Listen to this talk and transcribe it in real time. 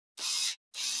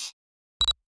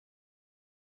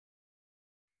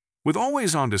With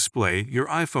always-on display, your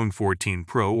iPhone 14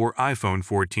 Pro or iPhone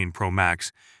 14 Pro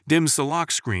Max dims the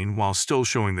lock screen while still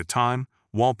showing the time,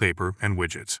 wallpaper, and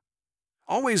widgets.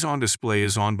 Always-on display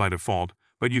is on by default,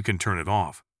 but you can turn it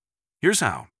off. Here's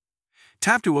how.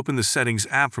 Tap to open the Settings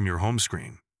app from your home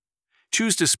screen.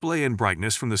 Choose Display and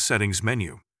Brightness from the Settings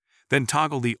menu. Then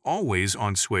toggle the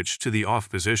Always-on switch to the off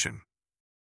position.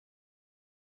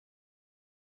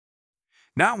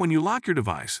 Now when you lock your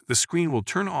device, the screen will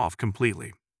turn off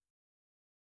completely.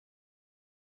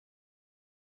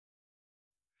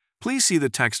 Please see the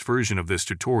text version of this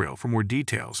tutorial for more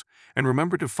details, and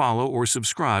remember to follow or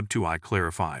subscribe to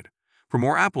iClarified for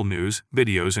more Apple news,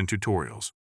 videos, and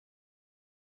tutorials.